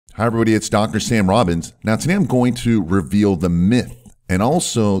Hi everybody, it's Dr. Sam Robbins. Now today I'm going to reveal the myth and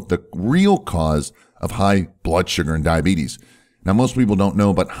also the real cause of high blood sugar and diabetes. Now most people don't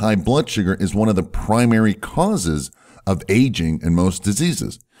know, but high blood sugar is one of the primary causes of aging and most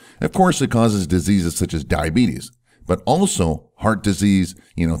diseases. Of course, it causes diseases such as diabetes, but also heart disease,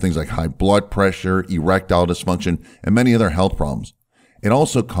 things like high blood pressure, erectile dysfunction, and many other health problems. It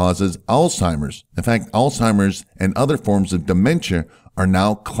also causes Alzheimer's. In fact, Alzheimer's and other forms of dementia are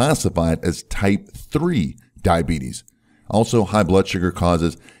now classified as type 3 diabetes. Also, high blood sugar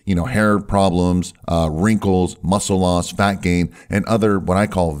causes, hair problems, wrinkles, muscle loss, fat gain, and other what I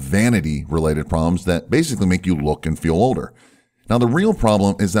call vanity related problems that basically make you look and feel older. Now, the real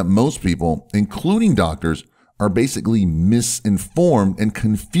problem is that most people, including doctors, are basically misinformed and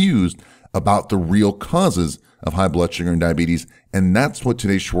confused about the real causes of high blood sugar and diabetes, and that's what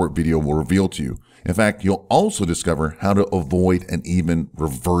today's short video will reveal to you. In fact, you'll also discover how to avoid and even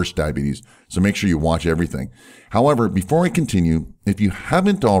reverse diabetes, so make sure you watch everything. However, before I continue, if you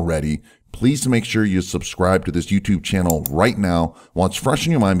haven't already, please make sure you subscribe to this YouTube channel right now while it's fresh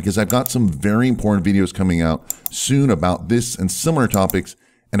in your mind, because I've got some very important videos coming out soon about this and similar topics,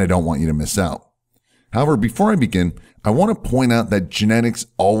 and I don't want you to miss out. However, before I begin, I want to point out that genetics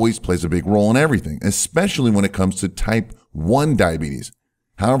always plays a big role in everything, especially when it comes to type 1 diabetes.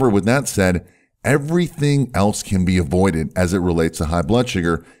 However, with that said, everything else can be avoided as it relates to high blood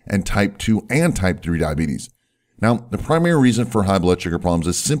sugar and type 2 and type 3 diabetes. Now, the primary reason for high blood sugar problems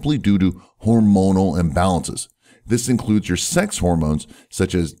is simply due to hormonal imbalances. This includes your sex hormones,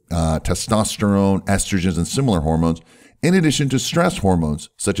 such as testosterone, estrogens, and similar hormones, in addition to stress hormones,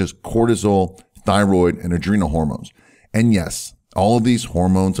 such as cortisol, thyroid, and adrenal hormones. And yes, all of these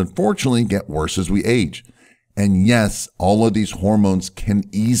hormones unfortunately get worse as we age. And yes, all of these hormones can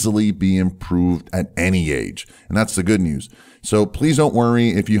easily be improved at any age. And that's the good news. So please don't worry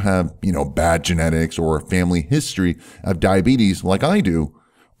if you have, bad genetics or a family history of diabetes like I do,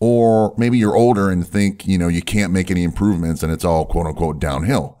 or maybe you're older and think, you can't make any improvements and it's all quote unquote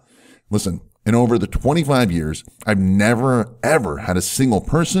downhill. Listen, in over the 25 years, I've never ever had a single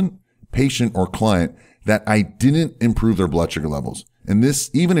person, patient, or client that I didn't improve their blood sugar levels. And this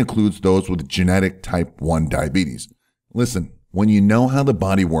even includes those with genetic type 1 diabetes. Listen, when you know how the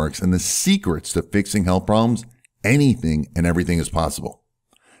body works and the secrets to fixing health problems, anything and everything is possible.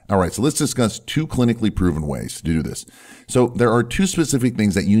 All right, so let's discuss 2 clinically proven ways to do this. So there are 2 specific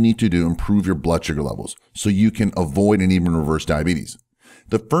things that you need to do to improve your blood sugar levels so you can avoid and even reverse diabetes.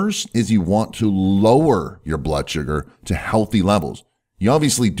 The first is you want to lower your blood sugar to healthy levels. You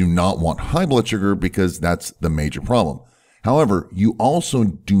obviously do not want high blood sugar because that's the major problem. However, you also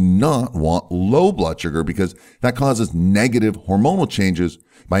do not want low blood sugar because that causes negative hormonal changes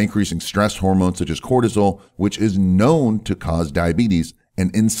by increasing stress hormones such as cortisol, which is known to cause diabetes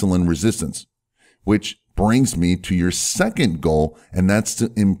and insulin resistance. Which brings me to your second goal, and that's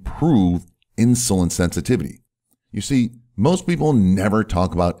to improve insulin sensitivity. You see, most people never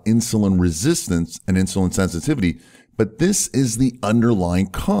talk about insulin resistance and insulin sensitivity, but this is the underlying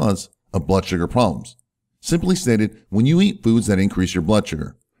cause of blood sugar problems. Simply stated, when you eat foods that increase your blood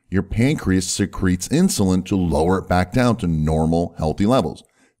sugar, your pancreas secretes insulin to lower it back down to normal, healthy levels.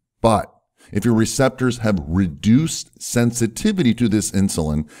 But if your receptors have reduced sensitivity to this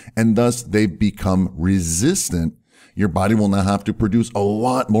insulin and thus they've become resistant, your body will now have to produce a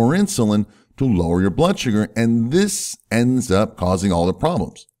lot more insulin to lower your blood sugar, and this ends up causing all the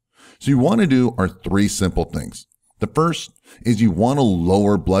problems. So you want to do are 3 simple things. The first is you want to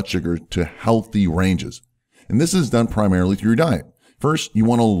lower blood sugar to healthy ranges. And this is done primarily through your diet. First, you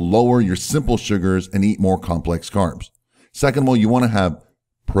want to lower your simple sugars and eat more complex carbs. Second of all, you want to have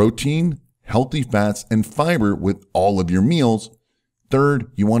protein, healthy fats, and fiber with all of your meals.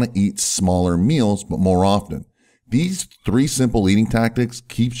 Third, you want to eat smaller meals, but more often. These 3 simple eating tactics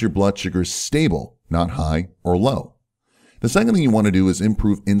keeps your blood sugar stable, not high or low. The second thing you want to do is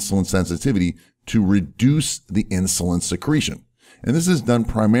improve insulin sensitivity to reduce the insulin secretion. And this is done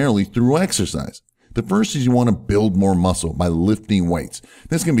primarily through exercise. The first is you want to build more muscle by lifting weights.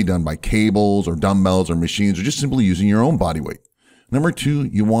 This can be done by cables or dumbbells or machines or just simply using your own body weight. Number 2,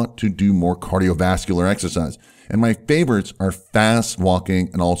 you want to do more cardiovascular exercise. And my favorites are fast walking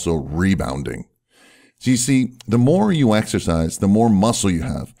and also rebounding. So you see, the more you exercise, the more muscle you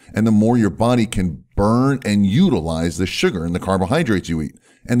have, and the more your body can burn and utilize the sugar and the carbohydrates you eat.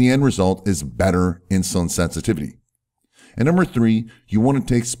 And the end result is better insulin sensitivity. And number 3, you want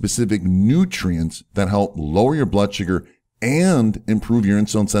to take specific nutrients that help lower your blood sugar and improve your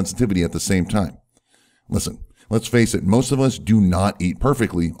insulin sensitivity at the same time. Listen, Let's face it, most of us do not eat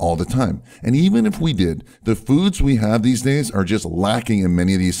perfectly all the time. And even if we did, the foods we have these days are just lacking in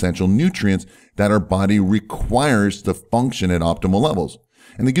many of the essential nutrients that our body requires to function at optimal levels.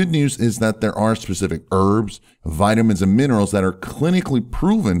 And the good news is that there are specific herbs, vitamins, and minerals that are clinically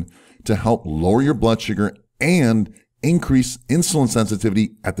proven to help lower your blood sugar and increase insulin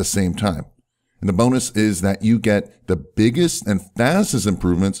sensitivity at the same time. And the bonus is that you get the biggest and fastest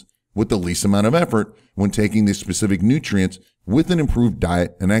improvements with the least amount of effort when taking these specific nutrients with an improved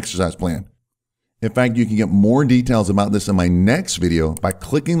diet and exercise plan. In fact, you can get more details about this in my next video by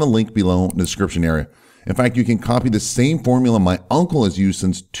clicking the link below in the description area. In fact, you can copy the same formula my uncle has used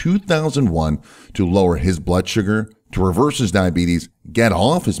since 2001 to lower his blood sugar, to reverse his diabetes, get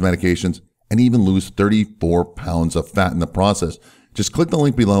off his medications, and even lose 34 pounds of fat in the process. Just click the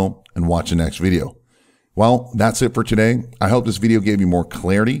link below and watch the next video. Well, that's it for today. I hope this video gave you more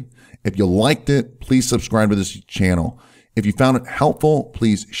clarity. If you liked it, please subscribe to this channel. If you found it helpful,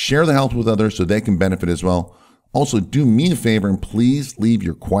 please share the help with others so they can benefit as well. Also, do me a favor and please leave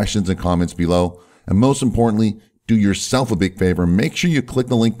your questions and comments below. And most importantly, do yourself a big favor. Make sure you click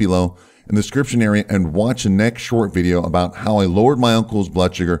the link below in the description area and watch the next short video about how I lowered my uncle's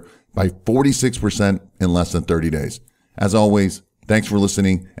blood sugar by 46% in less than 30 days. As always, thanks for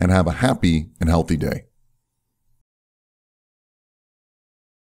listening and have a happy and healthy day.